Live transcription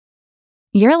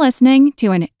You're listening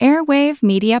to an Airwave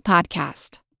Media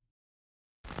Podcast.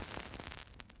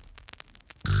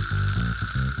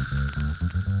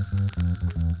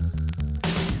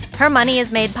 Her Money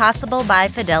is made possible by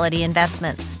Fidelity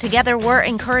Investments. Together, we're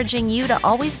encouraging you to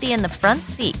always be in the front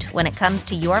seat when it comes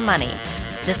to your money.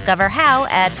 Discover how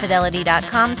at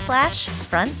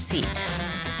fidelity.com/front seat.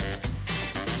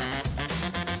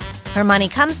 Her Money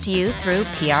comes to you through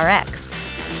PRX.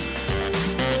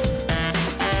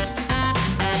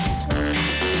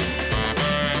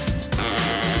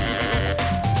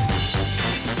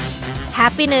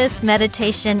 Happiness,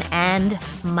 meditation, and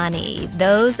money.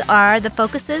 Those are the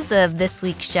focuses of this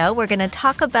week's show. We're going to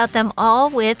talk about them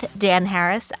all with Dan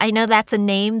Harris. I know that's a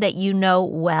name that you know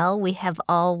well. We have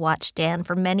all watched Dan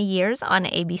for many years on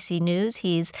ABC News.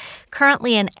 He's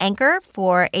currently an anchor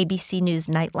for ABC News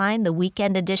Nightline, the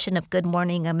weekend edition of Good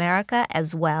Morning America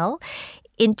as well.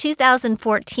 In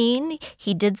 2014,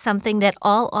 he did something that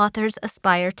all authors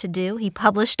aspire to do. He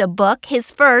published a book,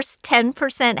 his first,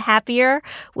 10% Happier,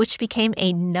 which became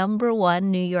a #1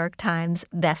 New York Times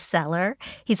bestseller.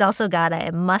 He's also got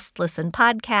a must-listen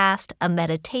podcast, a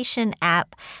meditation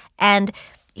app, and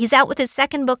he's out with his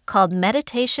second book called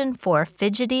Meditation for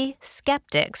Fidgety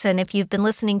Skeptics. And if you've been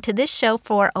listening to this show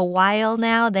for a while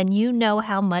now, then you know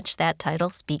how much that title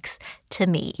speaks to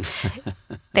me.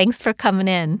 Thanks for coming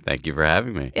in. Thank you for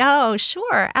having me. Oh,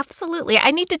 sure. Absolutely.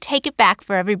 I need to take it back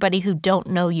for everybody who don't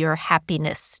know your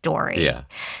happiness story. Yeah.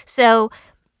 So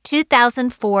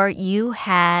 2004, you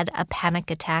had a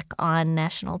panic attack on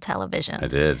national television. I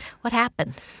did. What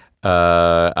happened? You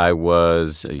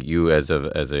as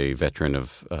a veteran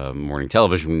of morning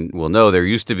television will know there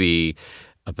used to be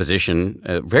a position,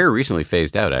 very recently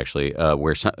phased out actually,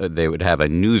 where they would have a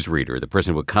newsreader. The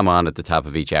person would come on at the top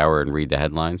of each hour and read the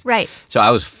headlines. Right. So I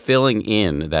was filling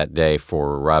in that day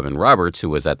for Robin Roberts, who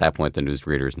was at that point the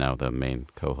newsreader, is now the main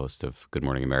co-host of Good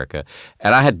Morning America.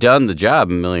 And I had done the job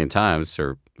a million times,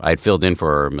 or I'd filled in for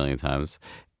her a million times.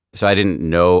 So I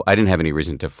didn't have any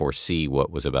reason to foresee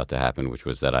what was about to happen, which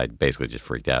was that I basically just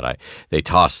freaked out. They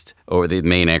tossed, or the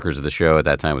main anchors of the show at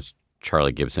that time was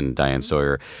Charlie Gibson and Diane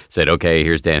Sawyer, said, okay,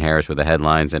 here's Dan Harris with the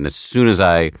headlines. And as soon as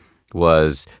I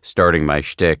was starting my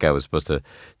shtick, I was supposed to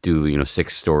do,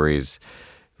 6 stories,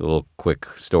 little quick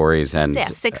stories. And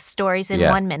 6 stories in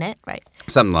 1 minute, right?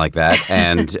 Something like that.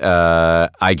 And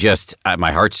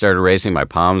my heart started racing. My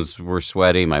palms were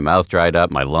sweaty. My mouth dried up.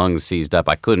 My lungs seized up.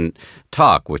 I couldn't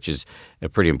talk, which is a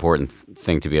pretty important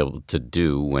thing to be able to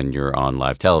do when you're on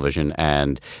live television.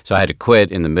 And so I had to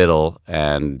quit in the middle,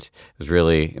 and it was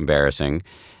really embarrassing.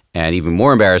 And even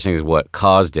more embarrassing is what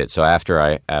caused it. So after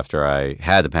I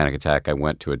had the panic attack, I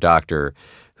went to a doctor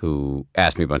who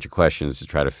asked me a bunch of questions to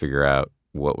try to figure out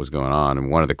what was going on. And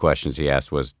one of the questions he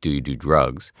asked was, do you do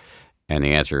drugs? And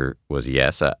the answer was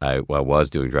yes. I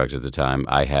was doing drugs at the time.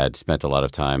 I had spent a lot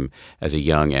of time as a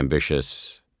young,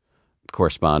 ambitious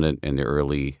correspondent in the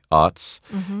early aughts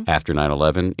after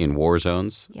 9/11 in war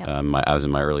zones. Yep. I was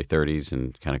in my early 30s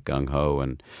and kind of gung-ho.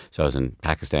 And so I was in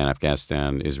Pakistan,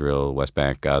 Afghanistan, Israel, West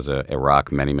Bank, Gaza,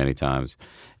 Iraq many, many times.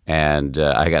 And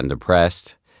I got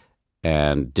depressed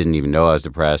and didn't even know I was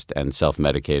depressed, and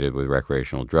self-medicated with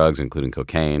recreational drugs, including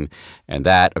cocaine. And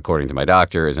that, according to my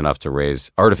doctor, is enough to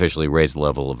artificially raise the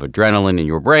level of adrenaline in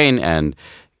your brain and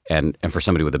for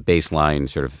somebody with a baseline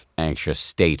sort of anxious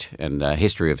state and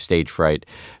history of stage fright.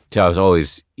 So I was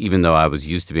always, even though I was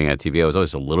used to being on TV, I was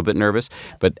always a little bit nervous.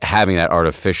 But having that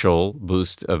artificial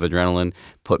boost of adrenaline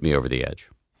put me over the edge.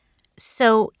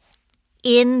 So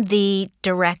in the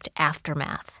direct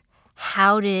aftermath,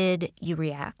 how did you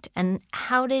react? And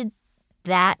how did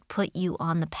that put you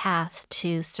on the path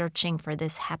to searching for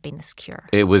this happiness cure?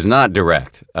 It was not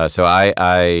direct. So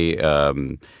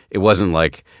it wasn't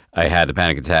like I had a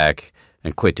panic attack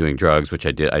and quit doing drugs, which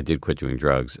I did. I did quit doing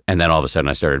drugs. And then all of a sudden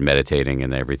I started meditating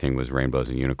and everything was rainbows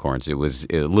and unicorns. It was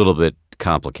a little bit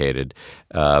complicated.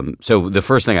 So the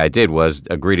first thing I did was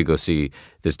agree to go see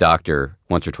this doctor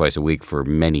once or twice a week for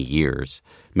many years.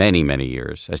 Many, many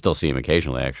years. I still see him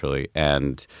occasionally, actually.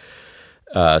 And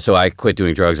so I quit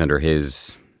doing drugs under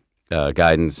his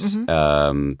guidance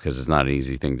because it's not an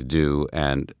easy thing to do.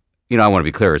 And, I want to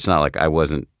be clear. It's not like I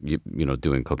wasn't,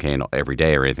 doing cocaine every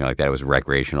day or anything like that. It was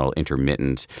recreational,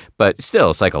 intermittent. But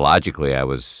still, psychologically, I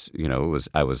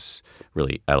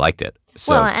liked it.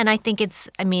 So, well, and I think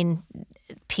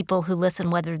people who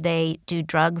listen, whether they do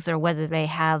drugs or whether they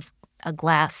have a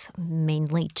glass,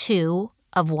 mainly 2,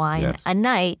 of wine a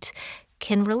night,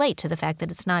 can relate to the fact that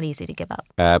it's not easy to give up.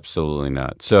 Absolutely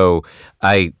not. So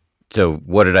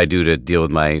what did I do to deal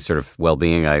with my sort of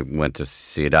well-being? I went to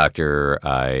see a doctor.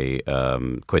 I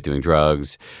quit doing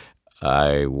drugs.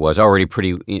 I was already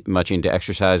pretty much into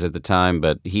exercise at the time,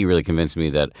 but he really convinced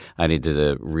me that I needed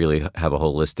to really have a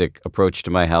holistic approach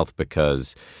to my health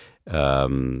because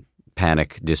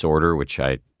panic disorder, which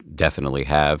I definitely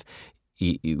have,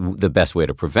 the best way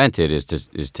to prevent it is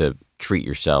to treat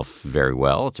yourself very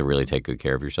well, to really take good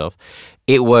care of yourself.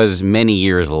 It was many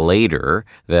years later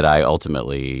that I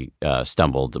ultimately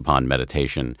stumbled upon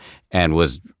meditation and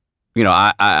was,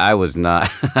 I was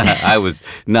not I was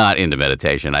not into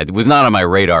meditation. It was not on my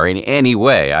radar in any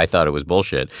way. I thought it was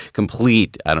bullshit.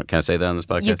 Complete. Can I say that on this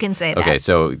podcast? You can say that. Okay,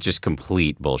 so just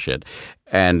complete bullshit.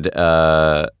 And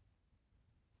I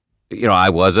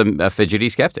was a fidgety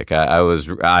skeptic.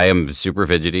 I am super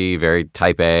fidgety, very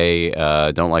type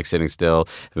A, don't like sitting still.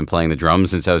 I've been playing the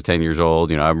drums since I was 10 years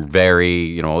old. I'm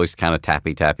very, always kind of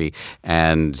tappy.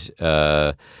 And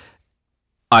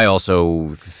I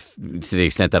also, to the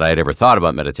extent that I had ever thought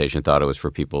about meditation, thought it was for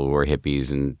people who were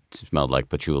hippies and smelled like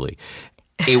patchouli.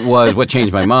 It was, what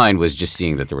changed my mind was just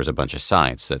seeing that there was a bunch of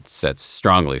science that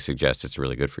strongly suggests it's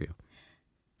really good for you.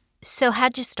 So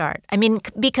how'd you start? I mean,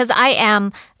 because I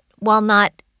am, while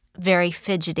not very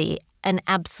fidgety, an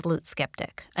absolute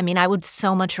skeptic. I mean, I would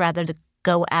so much rather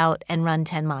go out and run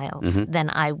 10 miles than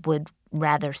I would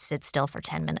rather sit still for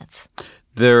 10 minutes.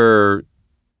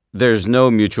 There's no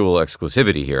mutual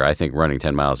exclusivity here. I think running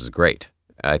 10 miles is great.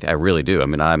 I really do. I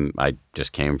mean, I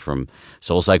just came from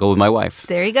SoulCycle with my wife.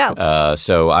 There you go.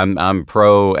 So I'm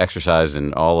pro exercise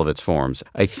in all of its forms.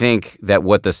 I think that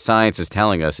what the science is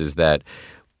telling us is that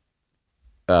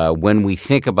when we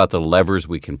think about the levers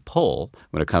we can pull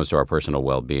when it comes to our personal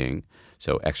well-being,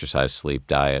 so exercise, sleep,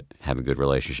 diet, having good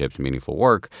relationships, meaningful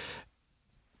work,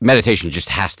 meditation just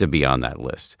has to be on that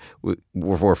list.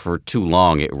 For too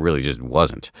long, it really just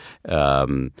wasn't,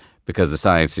 because the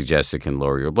science suggests it can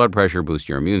lower your blood pressure, boost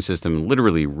your immune system,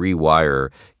 literally rewire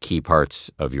key parts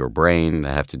of your brain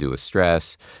that have to do with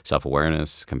stress,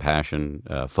 self-awareness, compassion,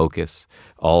 focus,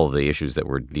 all of the issues that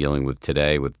we're dealing with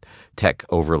today with tech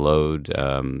overload.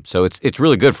 So it's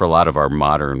really good for a lot of our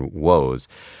modern woes.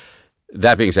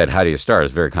 That being said, how do you start?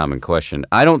 It's a very common question.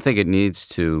 I don't think it needs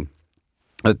to.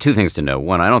 Two things to know.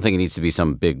 One, I don't think it needs to be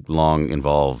some big, long,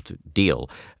 involved deal.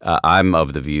 I'm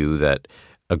of the view that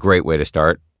a great way to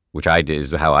start, which I did,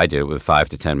 is how I did it, with 5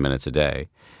 to 10 minutes a day.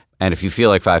 And if you feel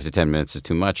like 5 to 10 minutes is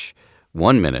too much,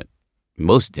 1 minute,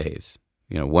 most days,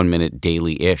 1 minute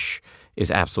daily-ish is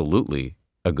absolutely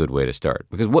a good way to start.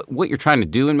 Because what you're trying to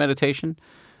do in meditation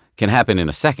can happen in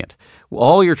a second.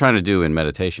 All you're trying to do in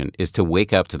meditation is to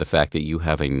wake up to the fact that you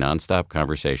have a nonstop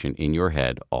conversation in your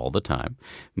head all the time,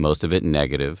 most of it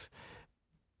negative.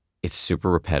 It's super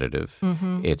repetitive.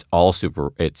 It's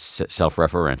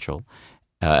self-referential.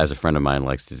 As a friend of mine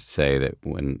likes to say, that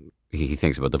when he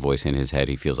thinks about the voice in his head,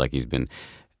 he feels like he's been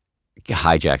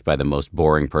hijacked by the most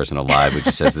boring person alive,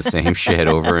 which says the same shit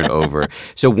over and over.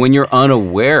 So when you're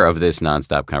unaware of this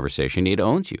nonstop conversation, it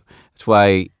owns you. That's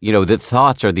why, the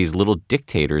thoughts are these little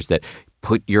dictators that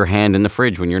put your hand in the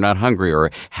fridge when you're not hungry, or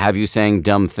have you saying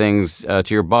dumb things to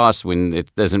your boss when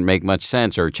it doesn't make much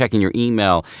sense, or checking your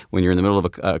email when you're in the middle of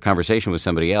a conversation with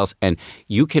somebody else. And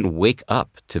you can wake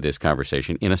up to this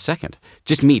conversation in a second.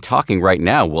 Just me talking right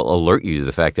now will alert you to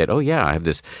the fact that, oh yeah, I have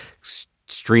this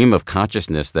stream of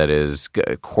consciousness that is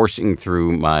coursing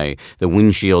through the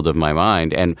windshield of my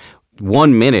mind. And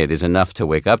 1 minute is enough to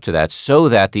wake up to that, so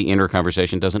that the inner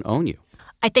conversation doesn't own you.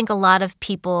 I think a lot of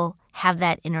people have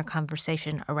that inner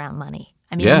conversation around money.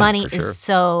 I mean, Yeah, money for sure. is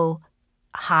so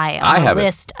high on the have it.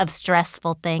 list of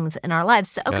stressful things in our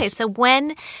lives. So, okay, Yes. so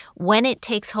when it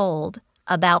takes hold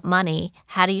about money,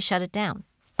 how do you shut it down?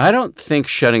 I don't think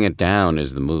shutting it down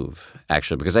is the move,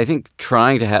 actually, because I think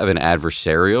trying to have an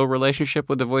adversarial relationship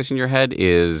with the voice in your head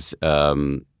is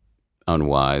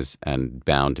unwise and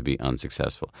bound to be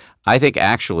unsuccessful. I think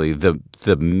actually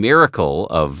the miracle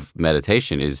of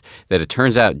meditation is that it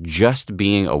turns out just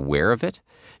being aware of it,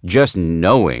 just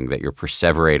knowing that you're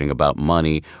perseverating about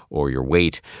money or your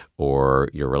weight or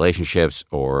your relationships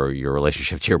or your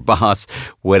relationship to your boss,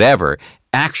 whatever,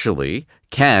 actually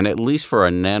can, at least for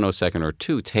a nanosecond or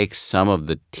two, take some of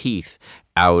the teeth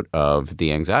out of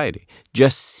the anxiety.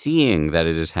 Just seeing that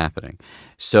it is happening,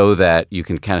 so that you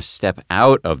can kind of step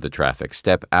out of the traffic,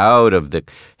 step out of the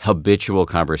habitual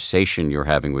conversation you're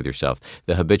having with yourself,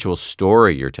 the habitual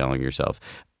story you're telling yourself,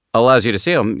 allows you to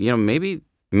say, maybe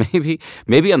on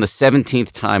the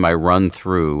 17th time I run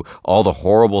through all the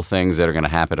horrible things that are going to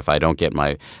happen if I don't get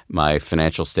my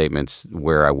financial statements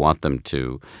where I want them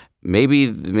to,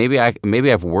 maybe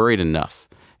I've worried enough,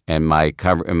 and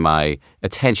my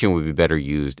attention would be better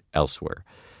used elsewhere.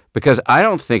 Because I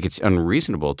don't think it's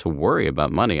unreasonable to worry about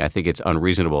money. I think it's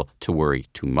unreasonable to worry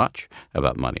too much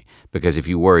about money. Because if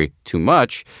you worry too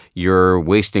much, you're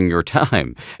wasting your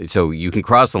time. So you can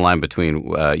cross the line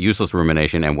between useless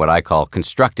rumination and what I call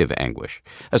constructive anguish.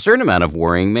 A certain amount of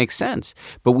worrying makes sense,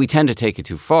 but we tend to take it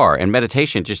too far. And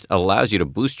meditation just allows you to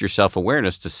boost your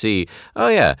self-awareness to see, oh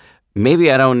yeah, maybe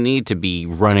I don't need to be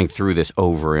running through this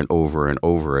over and over and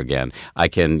over again. I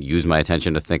can use my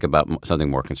attention to think about something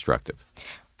more constructive.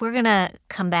 We're going to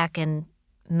come back and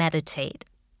meditate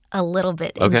a little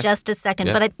bit in just a second.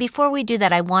 Yeah. But before we do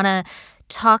that, I want to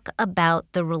talk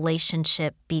about the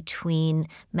relationship between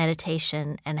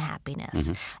meditation and happiness.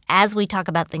 Mm-hmm. As we talk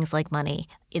about things like money,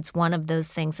 it's one of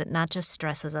those things that not just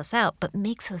stresses us out, but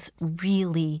makes us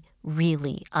really,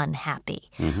 really unhappy.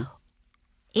 Mm-hmm.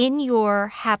 In your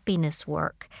happiness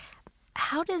work,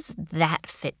 how does that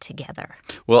fit together?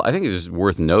 Well, I think it is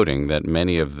worth noting that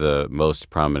many of the most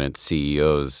prominent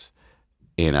CEOs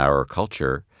in our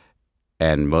culture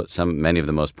and many of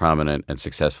the most prominent and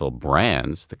successful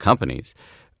brands, the companies,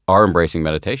 are embracing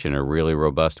meditation in a really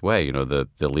robust way. You know, the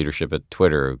leadership at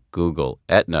Twitter, Google,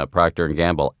 Aetna, Procter &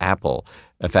 Gamble, Apple.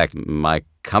 In fact, my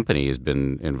company has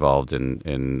been involved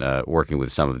in working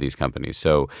with some of these companies.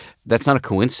 So that's not a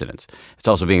coincidence. It's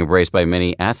also being embraced by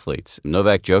many athletes.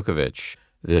 Novak Djokovic,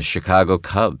 the Chicago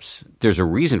Cubs. There's a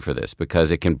reason for this because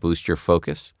it can boost your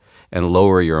focus and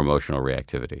lower your emotional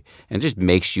reactivity and just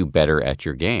makes you better at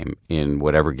your game in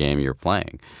whatever game you're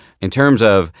playing. In terms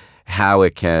of how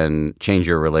it can change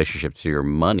your relationship to your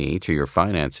money, to your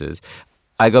finances,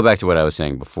 I go back to what I was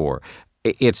saying before.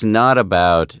 It's not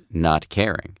about not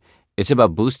caring. It's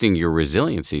about boosting your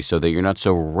resiliency so that you're not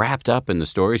so wrapped up in the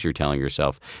stories you're telling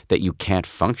yourself that you can't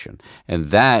function. And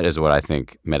that is what I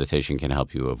think meditation can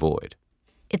help you avoid.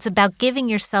 It's about giving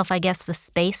yourself, I guess, the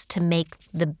space to make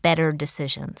the better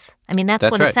decisions. I mean,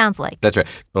 that's what right. it sounds like. That's right.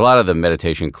 A lot of the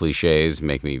meditation cliches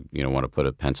make me, want to put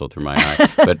a pencil through my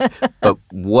eye.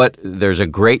 But there's a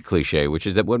great cliche, which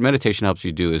is that what meditation helps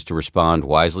you do is to respond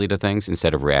wisely to things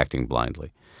instead of reacting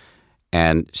blindly.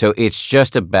 And so it's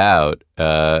just about,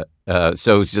 so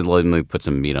just let me put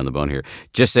some meat on the bone here.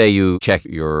 Just say you check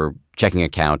your checking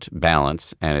account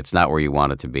balance and it's not where you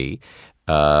want it to be.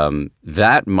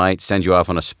 That might send you off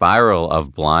on a spiral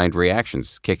of blind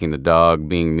reactions, kicking the dog,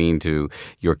 being mean to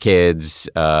your kids,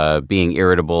 being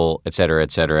irritable, et cetera,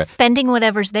 et cetera. Spending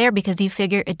whatever's there because you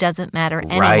figure it doesn't matter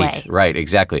anyway. Right,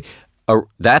 exactly.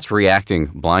 That's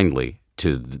reacting blindly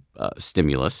to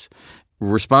stimulus.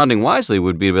 Responding wisely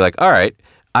would be to be like, all right,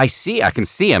 I can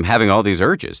see I'm having all these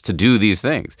urges to do these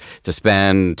things, to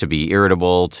spend, to be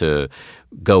irritable, to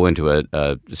go into a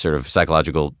sort of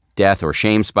psychological death or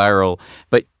shame spiral.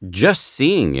 But just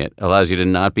seeing it allows you to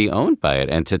not be owned by it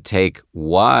and to take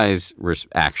wise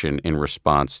action in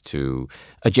response to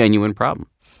a genuine problem.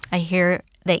 I hear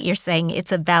that you're saying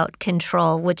it's about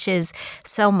control, which is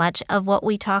so much of what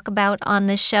we talk about on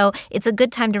this show. It's a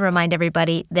good time to remind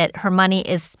everybody that Her Money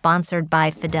is sponsored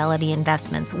by Fidelity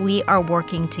Investments. We are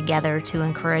working together to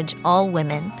encourage all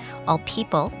women, all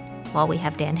people, while we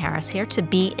have Dan Harris here, to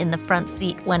be in the front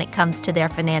seat when it comes to their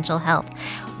financial health.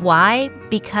 Why?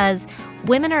 Because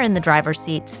women are in the driver's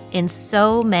seats in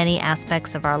so many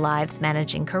aspects of our lives,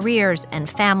 managing careers and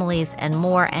families and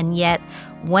more. And yet,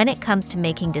 when it comes to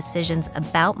making decisions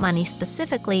about money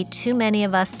specifically, too many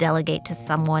of us delegate to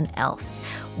someone else.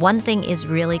 One thing is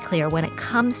really clear. When it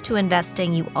comes to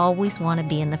investing, you always want to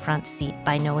be in the front seat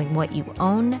by knowing what you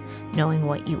own, knowing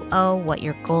what you owe, what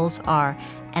your goals are,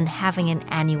 and having an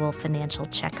annual financial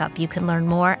checkup. You can learn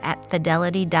more at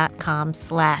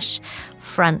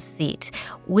fidelity.com/front seat.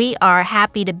 We are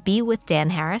happy to be with Dan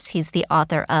Harris. He's the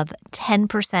author of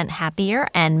 10% Happier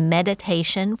and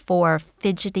Meditation for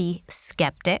Fidgety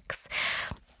Skeptics.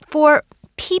 For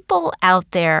people out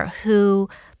there who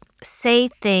say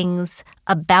things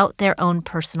about their own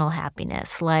personal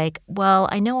happiness, like, well,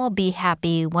 I know I'll be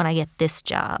happy when I get this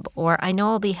job, or I know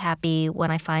I'll be happy when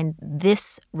I find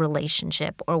this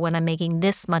relationship, or when I'm making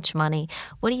this much money.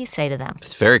 What do you say to them?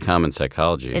 It's very common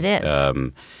psychology. It is.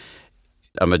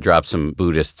 I'm going to drop some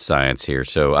Buddhist science here.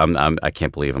 So I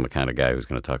can't believe I'm the kind of guy who's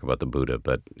going to talk about the Buddha,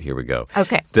 but here we go.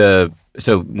 Okay.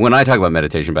 So when I talk about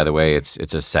meditation, by the way, it's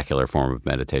a secular form of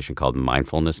meditation called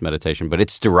mindfulness meditation, but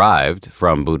it's derived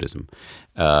from Buddhism.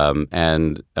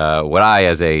 And what I,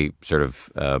 as a sort of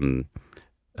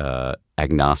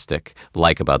agnostic,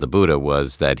 like about the Buddha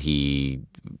was that he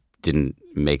didn't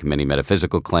make many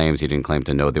metaphysical claims. He didn't claim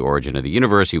to know the origin of the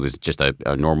universe. He was just a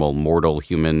normal mortal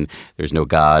human. There's no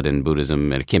God in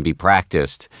Buddhism, and it can be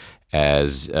practiced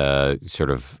as sort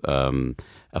of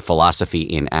a philosophy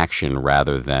in action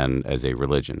rather than as a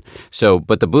religion. So,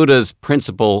 but the Buddha's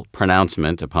principal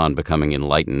pronouncement upon becoming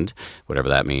enlightened, whatever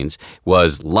that means,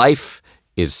 was life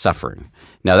is suffering.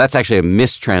 Now, that's actually a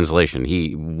mistranslation.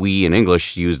 We in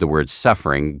English use the word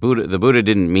suffering. The Buddha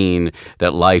didn't mean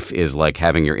that life is like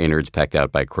having your innards pecked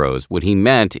out by crows. What he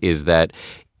meant is that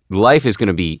life is going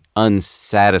to be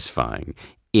unsatisfying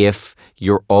if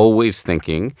you're always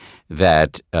thinking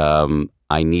that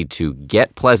I need to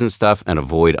get pleasant stuff and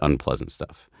avoid unpleasant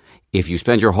stuff. If you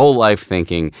spend your whole life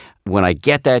thinking, when I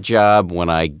get that job, when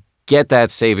I get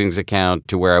that savings account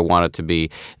to where I want it to be,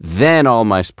 then all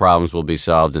my problems will be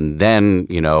solved, and then,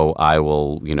 I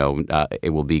will,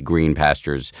 it will be green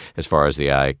pastures as far as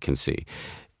the eye can see.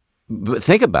 But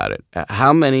think about it.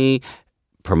 How many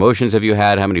promotions have you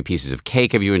had? How many pieces of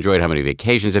cake have you enjoyed? How many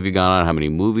vacations have you gone on? How many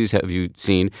movies have you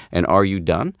seen? And are you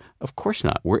done? Of course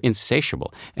not. We're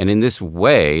insatiable. And in this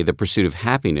way, the pursuit of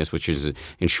happiness, which is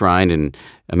enshrined in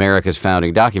America's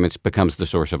founding documents, becomes the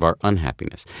source of our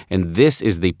unhappiness. And this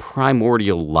is the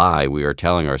primordial lie we are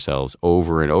telling ourselves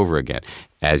over and over again.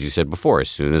 As you said before, as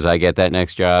soon as I get that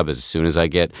next job, as soon as I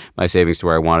get my savings to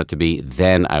where I want it to be,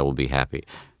 then I will be happy.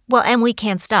 Well, and we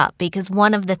can't stop, because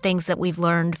one of the things that we've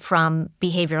learned from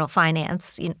behavioral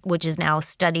finance, which is now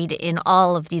studied in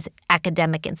all of these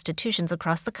academic institutions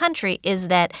across the country, is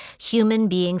that human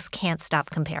beings can't stop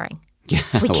comparing. Yeah,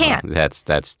 we can't. Well,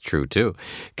 that's true, too.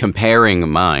 Comparing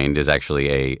mind is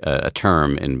actually a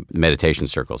term in meditation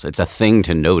circles. It's a thing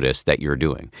to notice that you're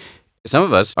doing. Some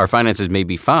of us, our finances may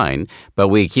be fine, but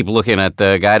we keep looking at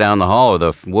the guy down the hall or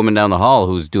the woman down the hall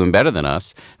who's doing better than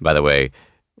us. By the way,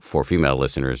 for female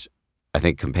listeners, I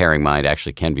think comparing mind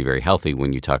actually can be very healthy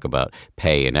when you talk about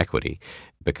pay inequity,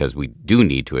 because we do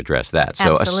need to address that.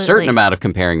 So Absolutely. A certain amount of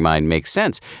comparing mind makes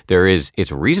sense.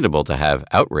 It's reasonable to have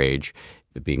outrage.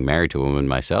 Being married to a woman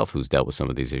myself who's dealt with some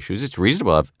of these issues, it's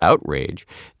reasonable to have outrage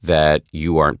that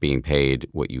you aren't being paid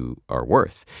what you are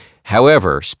worth.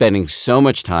 However, spending so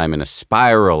much time in a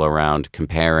spiral around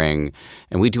comparing,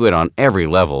 and we do it on every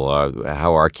level,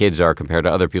 how our kids are compared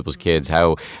to other people's kids,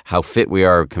 how fit we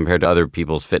are compared to other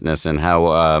people's fitness, and how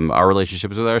our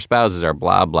relationships with our spouses are,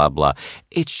 blah, blah, blah.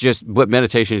 It's just what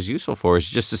meditation is useful for is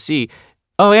just to see,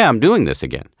 oh, yeah, I'm doing this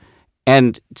again.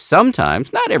 And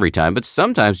sometimes, not every time, but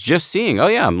sometimes just seeing, oh,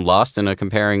 yeah, I'm lost in a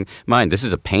comparing mind. This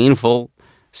is a painful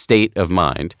state of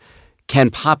mind,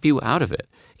 can pop you out of it.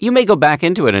 You may go back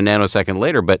into it a nanosecond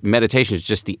later, but meditation is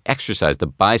just the exercise, the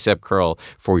bicep curl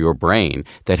for your brain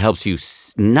that helps you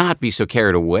not be so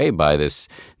carried away by this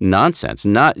nonsense,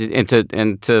 and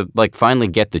to finally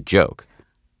get the joke.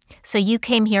 So you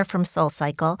came here from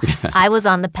SoulCycle. I was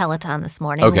on the Peloton this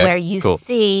morning, Okay, where you cool.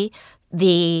 see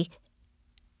the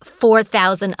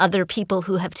 4,000 other people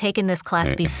who have taken this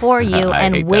class before you I hate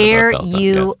and that where about Peloton,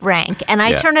 you yes. rank. And I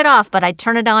Yeah. turn it off, but I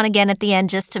turn it on again at the end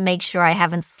just to make sure I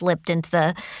haven't slipped into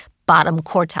the bottom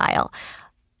quartile.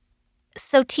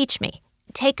 So teach me.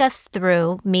 Take us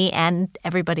through, me and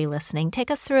everybody listening,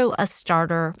 take us through a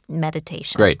starter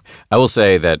meditation. Great. I will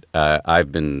say that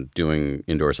I've been doing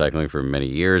indoor cycling for many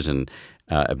years, and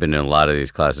I've been in a lot of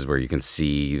these classes where you can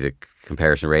see the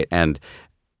comparison rate. And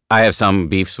I have some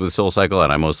beefs with SoulCycle,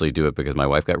 and I mostly do it because my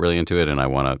wife got really into it, and I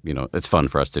want to, it's fun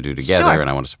for us to do together, Sure. and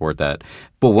I want to support that.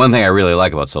 But one thing I really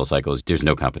like about SoulCycle is there's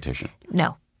no competition.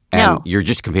 No. And No. you're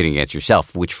just competing against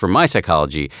yourself, which for my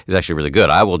psychology is actually really good.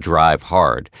 I will drive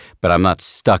hard, but I'm not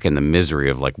stuck in the misery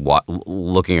of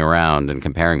looking around and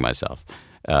comparing myself.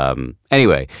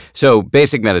 Anyway, so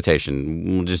basic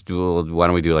meditation. Why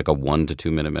don't we do like a 1 to 2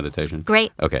 minute meditation?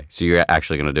 Great. Okay, so you're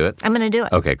actually going to do it? I'm going to do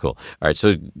it. Okay, cool. All right,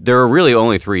 so there are really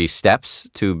only 3 steps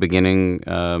to beginning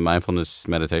mindfulness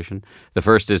meditation. The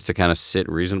first is to kind of sit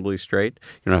reasonably straight.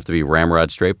 You don't have to be ramrod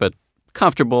straight, but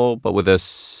comfortable, but with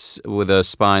a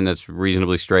spine that's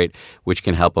reasonably straight, which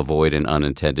can help avoid an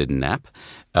unintended nap.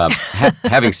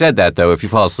 Having said that, though, if you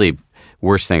fall asleep,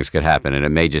 worse things could happen, and it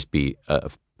may just be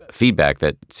feedback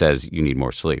that says you need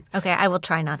more sleep. Okay, I will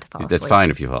try not to fall asleep. That's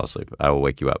fine if you fall asleep. I will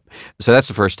wake you up. So that's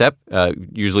the first step.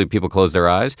 Usually people close their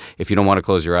eyes. If you don't want to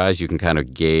close your eyes, you can kind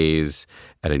of gaze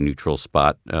at a neutral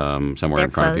spot somewhere They're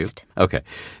in front closed. of you. Okay.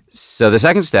 So the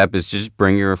second step is just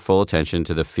bring your full attention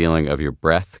to the feeling of your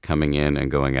breath coming in and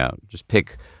going out. Just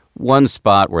pick one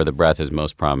spot where the breath is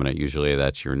most prominent. Usually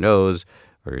that's your nose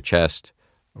or your chest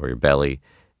or your belly.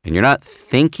 And you're not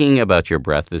thinking about your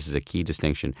breath. This is a key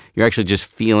distinction. You're actually just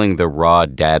feeling the raw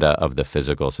data of the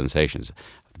physical sensations.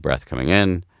 The breath coming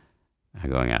in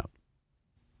and going out.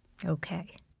 Okay.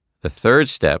 The third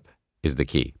step is the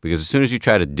key. Because as soon as you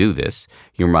try to do this,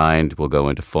 your mind will go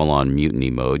into full-on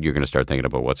mutiny mode. You're going to start thinking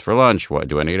about what's for lunch, what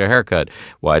do I need a haircut,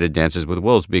 why did Dances with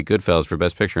Wolves beat Goodfellas for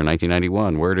Best Picture in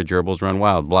 1991, where did Gerbils Run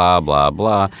Wild, blah, blah,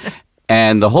 blah.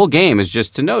 And the whole game is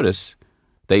just to notice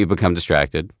that you become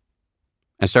distracted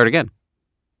and start again.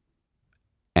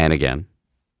 And again,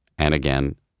 and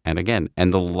again, and again.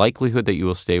 And the likelihood that you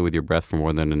will stay with your breath for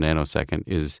more than a nanosecond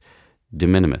is de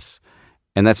minimis.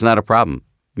 And that's not a problem.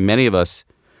 Many of us,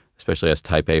 especially us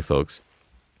type A folks,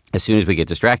 as soon as we get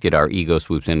distracted, our ego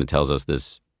swoops in and tells us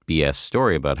this BS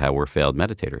story about how we're failed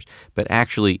meditators. But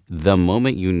actually, the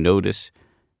moment you notice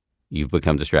you've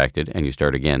become distracted and you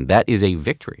start again, that is a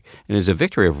victory. And it's a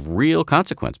victory of real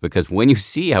consequence, because when you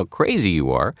see how crazy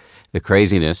you are, the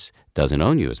craziness doesn't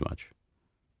own you as much.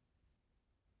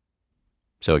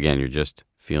 So again, you're just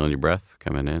feeling your breath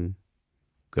coming in,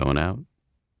 going out.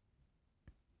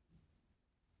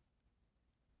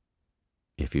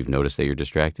 If you've noticed that you're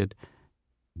distracted,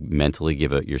 mentally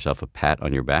give yourself a pat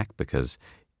on your back, because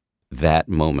that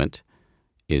moment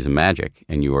is magic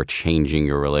and you are changing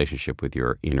your relationship with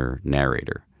your inner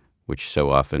narrator, which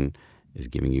so often is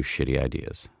giving you shitty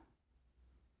ideas.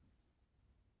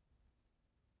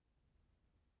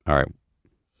 All right.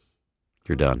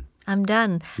 You're done. I'm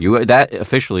done. That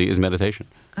officially is meditation.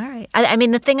 All right. I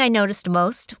mean, the thing I noticed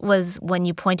most was when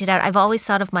you pointed out, I've always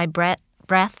thought of my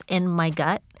breath in my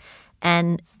gut,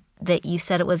 and that you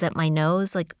said it was at my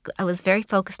nose. Like, I was very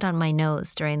focused on my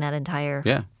nose during that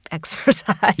entire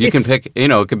exercise. You can pick,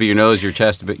 it could be your nose, your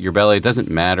chest, but your belly. It doesn't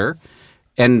matter.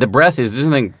 And the breath there's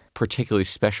nothing particularly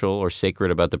special or sacred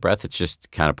about the breath. It's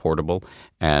just kind of portable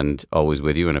and always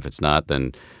with you. And if it's not,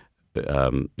 then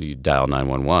you dial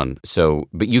 911. So,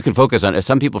 but you can focus on,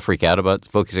 some people freak out about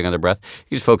focusing on their breath.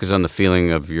 You just focus on the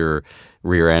feeling of your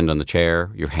rear end on the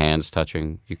chair, your hands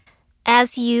touching.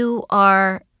 As you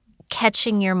are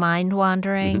catching your mind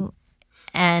wandering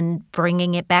and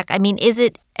bringing it back, I mean, is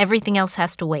it everything else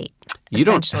has to wait? You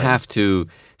don't have to.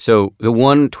 So the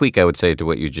one tweak I would say to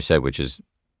what you just said, which is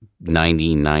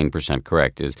 99%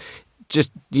 correct, is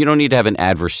just you don't need to have an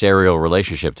adversarial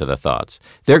relationship to the thoughts.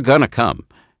 They're going to come.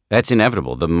 That's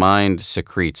inevitable. The mind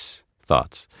secretes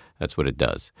thoughts. That's what it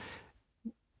does.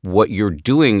 What you're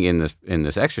doing in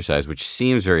this exercise, which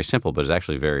seems very simple but is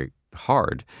actually very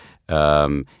hard,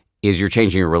 is you're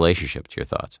changing your relationship to your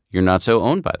thoughts. You're not so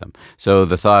owned by them. So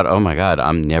the thought, oh my God,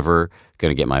 I'm never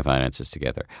going to get my finances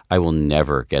together. I will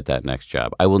never get that next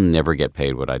job. I will never get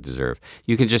paid what I deserve.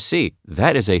 You can just see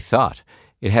that is a thought.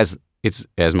 It's,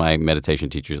 as my meditation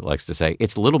teacher likes to say,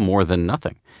 it's little more than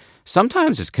nothing.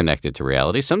 Sometimes it's connected to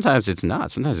reality. Sometimes it's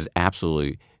not. Sometimes it's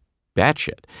absolutely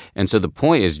batshit. And so the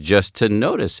point is just to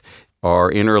notice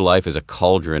our inner life is a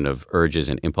cauldron of urges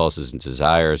and impulses and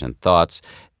desires and thoughts,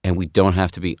 and we don't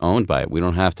have to be owned by it. We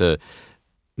don't have to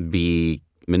be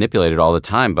manipulated all the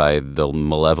time by the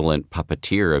malevolent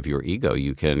puppeteer of your ego.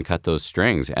 You can cut those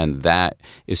strings, and that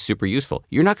is super useful.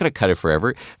 You're not going to cut it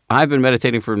forever. I've been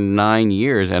meditating for 9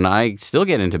 years, and I still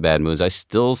get into bad moods. I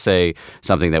still say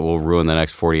something that will ruin the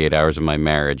next 48 hours of my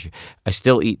marriage. I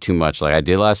still eat too much like I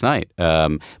did last night.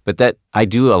 But that I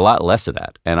do a lot less of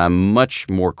that, and I'm much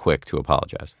more quick to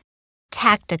apologize.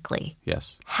 Tactically,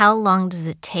 yes. How long does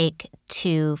it take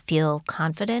to feel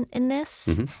confident in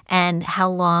this? And how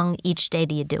long each day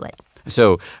do you do it?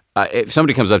 So if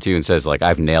somebody comes up to you and says, like,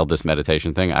 I've nailed this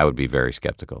meditation thing, I would be very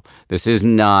skeptical. This is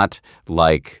not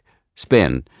like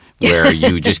spin, where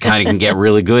you just kind of can get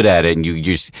really good at it, and you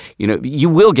just, you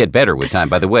will get better with time.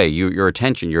 By the way, your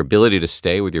attention, your ability to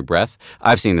stay with your breath,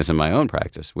 I've seen this in my own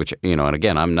practice, which, and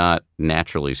again, I'm not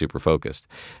naturally super focused.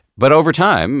 But over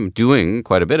time, doing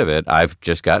quite a bit of it, I've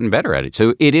just gotten better at it.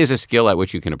 So it is a skill at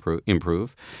which you can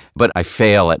improve. But I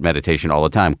fail at meditation all the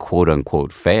time, quote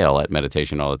unquote, fail at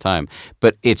meditation all the time.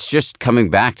 But it's just coming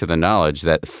back to the knowledge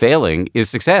that failing is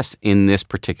success in this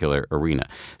particular arena.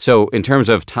 So in terms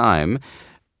of time,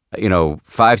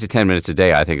 5 to 10 minutes a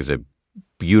day, I think is a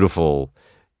beautiful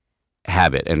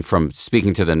habit. And from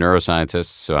speaking to the neuroscientists,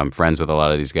 so I'm friends with a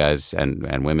lot of these guys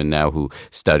and women now who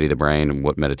study the brain and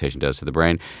what meditation does to the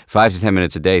brain, 5 to 10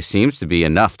 minutes a day seems to be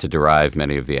enough to derive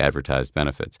many of the advertised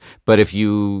benefits. But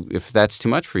if that's too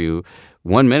much for you,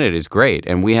 1 minute is great.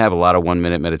 And we have a lot of 1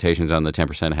 minute meditations on the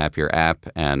 10% Happier app.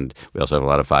 And we also have a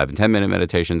lot of 5 and 10 minute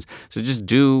meditations. So just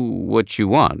do what you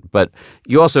want. But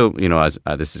you also,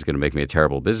 this is going to make me a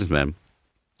terrible businessman,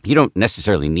 you don't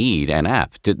necessarily need an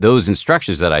app. Those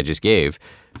instructions that I just gave,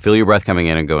 feel your breath coming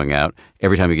in and going out.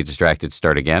 Every time you get distracted,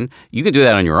 start again. You can do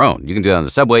that on your own. You can do that on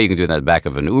the subway. You can do that in the back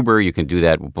of an Uber. You can do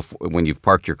that when you've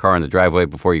parked your car in the driveway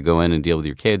before you go in and deal with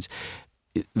your kids.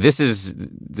 this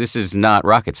is not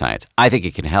rocket science. I think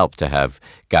it can help to have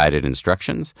guided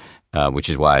instructions, which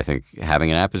is why I think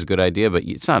having an app is a good idea, but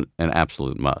it's not an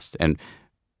absolute must. And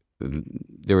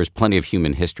there was plenty of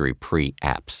human history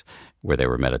pre-apps where they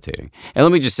were meditating. And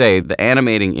let me just say, the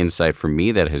animating insight for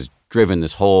me that has driven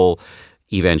this whole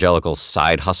evangelical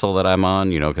side hustle that I'm on,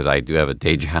 because I do have a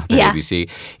day job at ABC,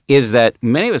 is that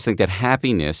many of us think that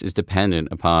happiness is dependent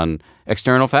upon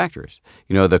external factors.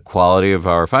 The quality of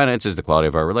our finances, the quality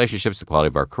of our relationships, the quality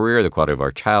of our career, the quality of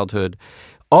our childhood,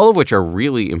 all of which are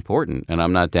really important, and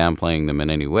I'm not downplaying them in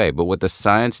any way. But what the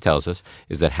science tells us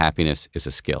is that happiness is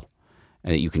a skill,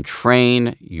 and that you can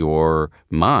train your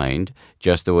mind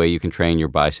just the way you can train your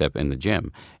bicep in the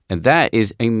gym. And that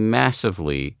is a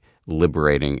massively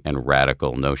liberating and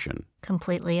radical notion.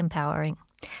 Completely empowering.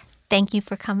 Thank you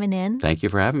for coming in. Thank you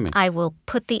for having me. I will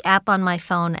put the app on my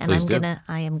phone, and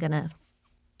I am gonna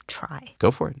try. Go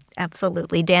for it.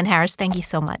 Absolutely. Dan Harris, thank you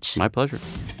so much. My pleasure.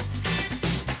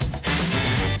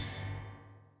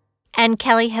 And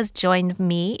Kelly has joined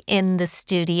me in the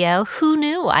studio. Who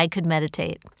knew I could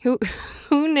meditate? Who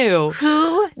knew?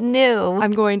 Who knew?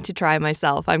 I'm going to try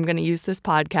myself. I'm going to use this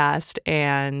podcast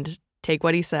and take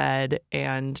what he said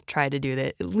and try to do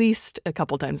that at least a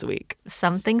couple times a week.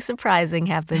 Something surprising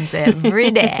happens every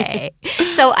day.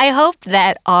 So I hope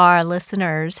that our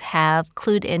listeners have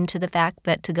clued into the fact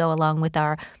that to go along with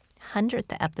our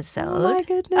 100th episode. Oh my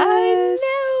goodness. I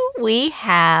know. We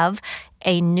have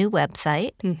a new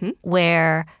website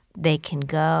where they can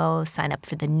go sign up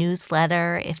for the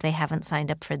newsletter if they haven't signed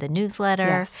up for the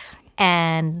newsletter,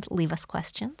 and leave us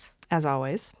questions. As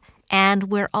always. And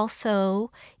we're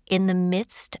also in the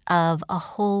midst of a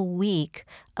whole week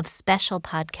of special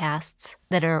podcasts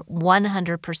that are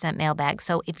 100% mailbag.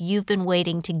 So if you've been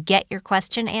waiting to get your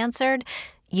question answered,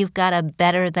 you've got a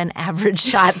better than average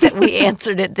shot that we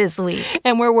answered it this week.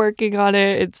 And we're working on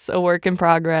it. It's a work in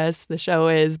progress. The show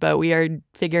is, but we are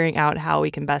figuring out how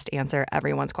we can best answer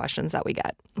everyone's questions that we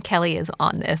get. Kelly is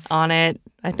on this. On it.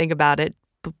 I think about it.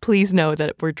 But please know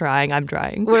that we're trying. I'm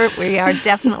trying. We are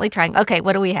definitely trying. Okay,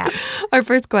 what do we have? Our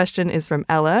first question is from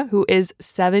Ella, who is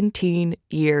 17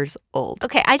 years old.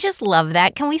 Okay, I just love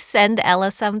that. Can we send Ella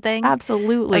something?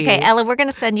 Absolutely. Okay, Ella, we're going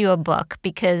to send you a book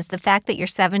because the fact that you're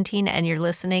 17 and you're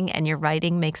listening and you're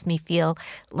writing makes me feel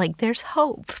like there's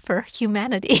hope for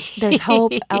humanity. There's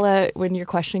hope. Ella, when your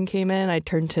question came in, I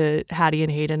turned to Hattie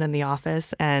and Hayden in the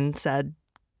office and said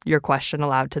your question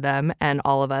aloud to them, and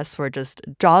all of us were just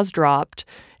jaws dropped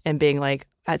and being like,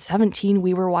 at 17,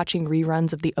 we were watching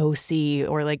reruns of The OC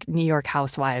or like New York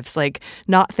Housewives, like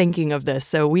not thinking of this.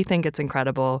 So we think it's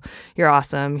incredible. You're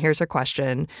awesome. Here's her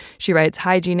question. She writes,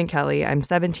 "Hi, Jean and Kelly. I'm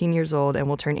 17 years old and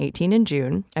will turn 18 in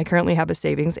June. I currently have a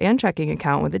savings and checking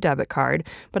account with a debit card,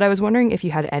 but I was wondering if you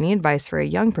had any advice for a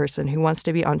young person who wants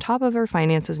to be on top of her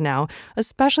finances now,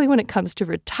 especially when it comes to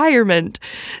retirement.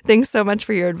 Thanks so much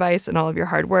for your advice and all of your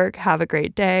hard work. Have a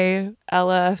great day."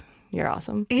 Ella, you're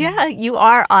awesome. Yeah, you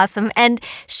are awesome. And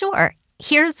sure,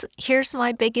 here's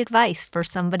my big advice for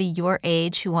somebody your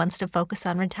age who wants to focus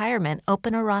on retirement.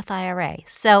 Open a Roth IRA.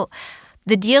 So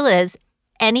the deal is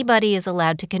anybody is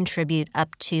allowed to contribute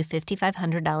up to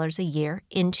 $5,500 a year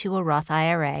into a Roth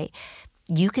IRA.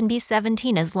 You can be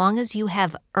 17 as long as you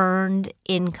have earned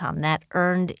income. That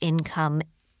earned income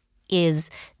is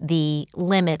the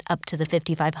limit up to the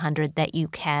 $5,500 that you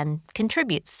can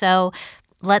contribute. So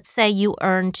let's say you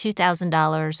earn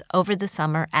 $2,000 over the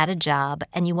summer at a job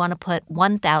and you want to put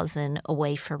 $1,000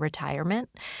 away for retirement.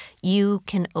 You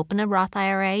can open a Roth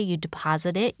IRA, you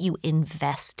deposit it, you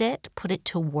invest it, put it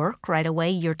to work right away.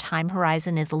 Your time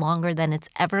horizon is longer than it's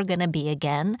ever going to be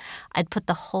again. I'd put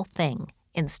the whole thing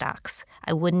in stocks.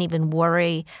 I wouldn't even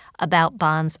worry about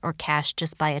bonds or cash.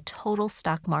 Just buy a total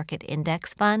stock market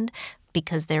index fund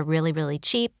because they're really, really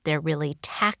cheap. They're really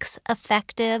tax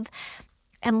effective.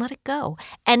 And let it go.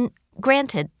 And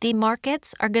granted, the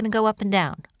markets are going to go up and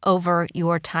down over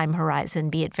your time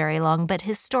horizon, be it very long. But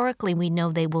historically, we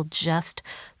know they will just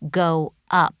go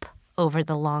up over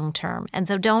the long term. And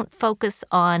so don't focus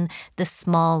on the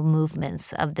small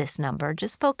movements of this number.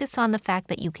 Just focus on the fact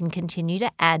that you can continue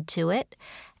to add to it.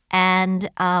 And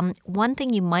one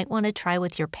thing you might want to try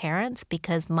with your parents,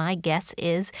 because my guess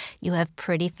is you have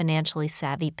pretty financially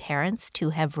savvy parents to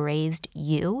have raised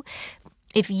you.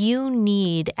 If you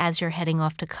need, as you're heading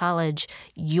off to college,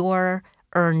 your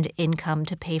earned income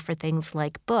to pay for things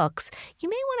like books, you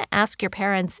may want to ask your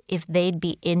parents if they'd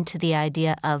be into the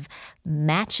idea of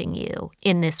matching you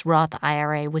in this Roth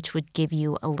IRA, which would give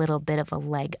you a little bit of a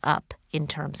leg up in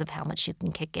terms of how much you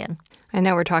can kick in. I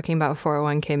know we're talking about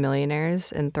 401k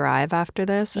millionaires and Thrive after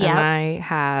this, and I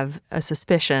have a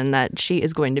suspicion that she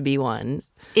is going to be one.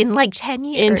 In like 10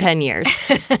 years. In 10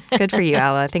 years. Good for you,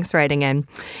 Ella. Thanks for writing in.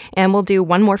 And we'll do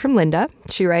one more from Linda.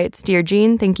 She writes, Dear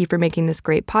Jean, thank you for making this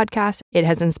great podcast. It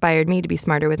has inspired me to be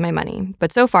smarter with my money.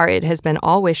 But so far, it has been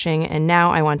all wishing, and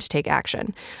now I want to take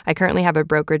action. I currently have a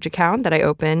brokerage account that I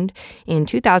opened in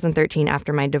 2013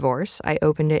 after my divorce. I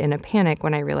opened it in a panic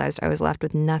when I realized I was left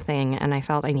with nothing, and I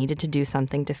felt I needed to do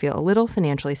something to feel a little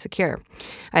financially secure.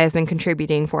 I have been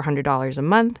contributing $400 a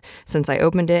month since I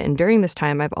opened it, and during this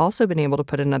time, I've also been able to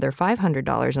put another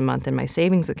 $500 a month in my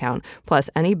savings account, plus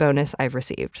any bonus I've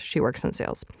received. She works in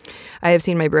sales. I have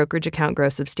seen my brokerage account grow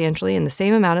substantially in the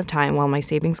same amount of time while my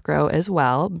savings grow as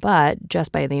well, but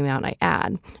just by the amount I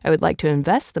add. I would like to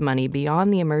invest the money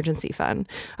beyond the emergency fund.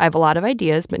 I have a lot of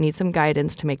ideas, but need some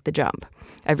guidance to make the jump.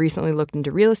 I've recently looked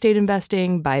into real estate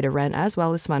investing, buy to rent as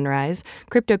well as Fundrise,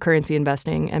 cryptocurrency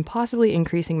investing, and possibly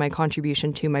increasing my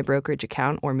contribution to my brokerage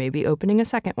account or maybe opening a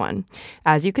second one.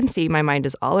 As you can see, my mind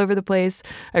is all over the place.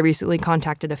 I recently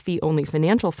contacted a fee-only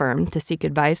financial firm to seek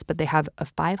advice, but they have a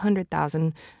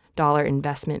 $500,000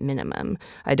 investment minimum.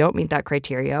 I don't meet that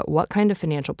criteria. What kind of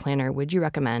financial planner would you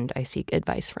recommend I seek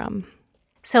advice from?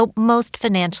 So most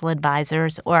financial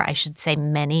advisors, or I should say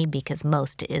many, because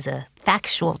most is a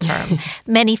factual term,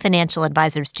 many financial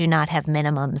advisors do not have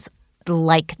minimums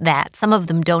like that. Some of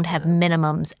them don't have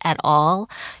minimums at all.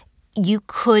 You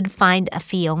could find a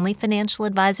fee-only financial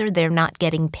advisor. They're not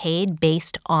getting paid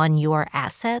based on your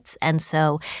assets, and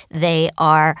so they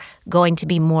are going to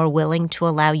be more willing to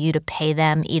allow you to pay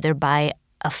them either by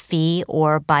a fee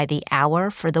or by the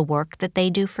hour for the work that they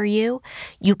do for you.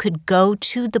 You could go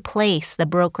to the place, the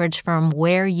brokerage firm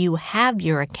where you have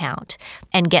your account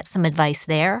and get some advice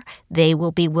there. They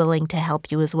will be willing to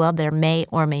help you as well. There may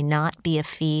or may not be a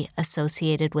fee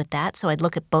associated with that. So I'd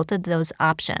look at both of those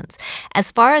options.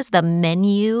 As far as the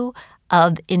menu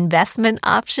of investment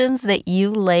options that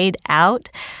you laid out,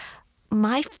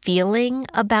 my feeling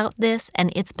about this,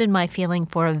 and it's been my feeling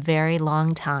for a very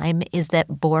long time, is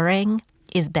that boring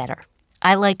is better.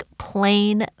 I like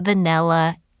plain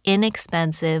vanilla,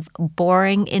 inexpensive,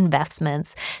 boring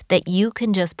investments that you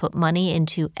can just put money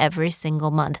into every single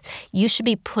month. You should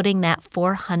be putting that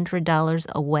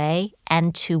 $400 away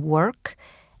and to work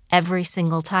every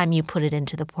single time you put it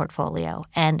into the portfolio.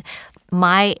 And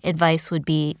my advice would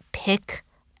be pick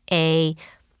a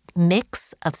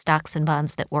mix of stocks and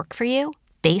bonds that work for you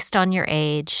based on your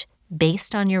age,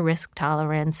 based on your risk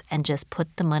tolerance, and just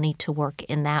put the money to work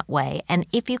in that way. And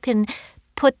if you can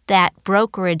put that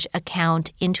brokerage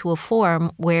account into a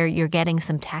form where you're getting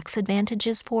some tax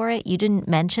advantages for it, you didn't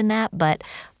mention that, but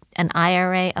an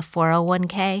IRA, a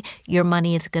 401k, your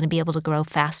money is going to be able to grow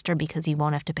faster because you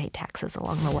won't have to pay taxes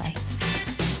along the way.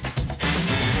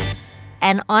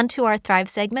 And on to our Thrive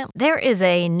segment. There is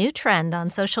a new trend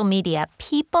on social media.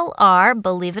 People are,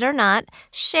 believe it or not,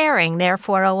 sharing their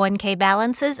 401k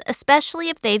balances, especially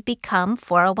if they've become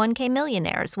 401k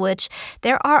millionaires, which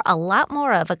there are a lot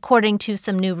more of, according to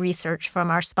some new research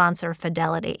from our sponsor,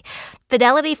 Fidelity.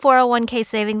 Fidelity 401k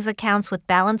savings accounts with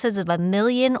balances of $1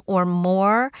 million or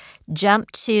more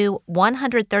jumped to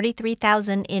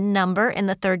 133,000 in number in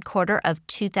the third quarter of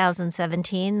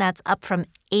 2017. That's up from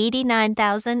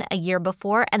 89,000 a year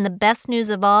before. And the best news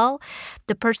of all,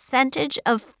 the percentage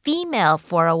of female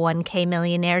 401k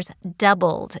millionaires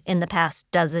doubled in the past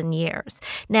dozen years.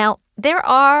 Now, there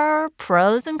are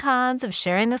pros and cons of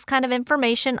sharing this kind of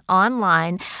information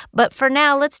online, but for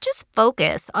now, let's just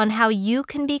focus on how you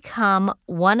can become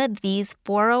one of these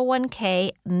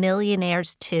 401k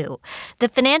millionaires too. The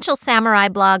Financial Samurai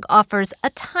blog offers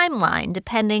a timeline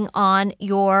depending on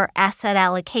your asset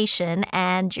allocation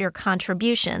and your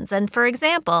contributions. And for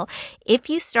example, if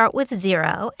you start with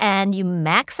zero and you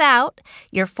max out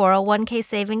your 401k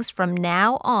savings from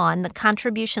now on, the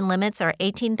contribution limits are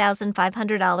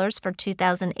 $18,500 for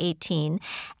 2018,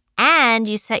 and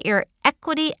you set your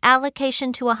equity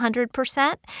allocation to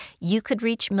 100%, you could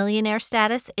reach millionaire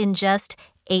status in just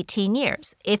 18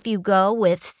 years. If you go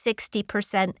with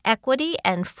 60% equity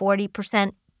and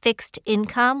 40% fixed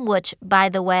income, which, by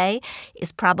the way,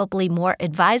 is probably more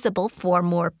advisable for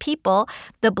more people,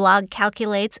 the blog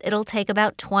calculates it'll take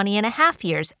about 20 and a half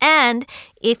years. And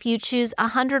if you choose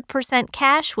 100%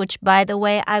 cash, which, by the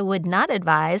way, I would not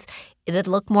advise, it'd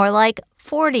look more like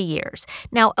 40 years.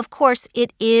 Now, of course,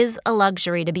 it is a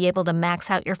luxury to be able to max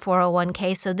out your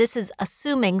 401k, so this is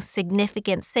assuming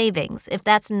significant savings. If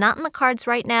that's not in the cards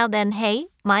right now, then hey,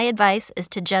 my advice is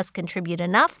to just contribute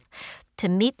enough to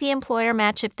meet the employer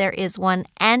match if there is one,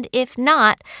 and if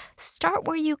not, start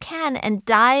where you can and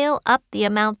dial up the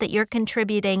amount that you're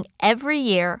contributing every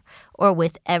year or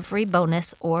with every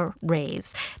bonus or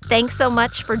raise. Thanks so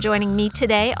much for joining me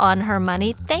today on Her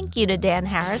Money. Thank you to Dan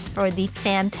Harris for the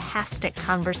fantastic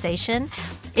conversation.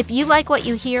 If you like what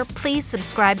you hear, please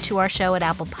subscribe to our show at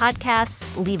Apple Podcasts.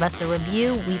 Leave us a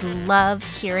review. We love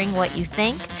hearing what you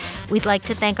think. We'd like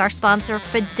to thank our sponsor,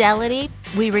 Fidelity.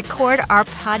 We record our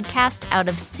podcast out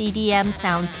of CDM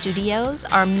Sound Studios.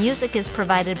 Our music is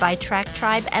provided by Track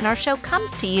Tribe, and our show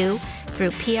comes to you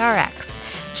through PRX.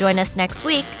 Join us next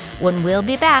week when we'll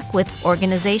be back with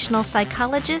organizational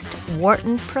psychologist,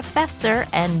 Wharton professor,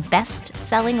 and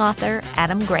best-selling author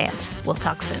Adam Grant. We'll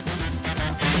talk soon.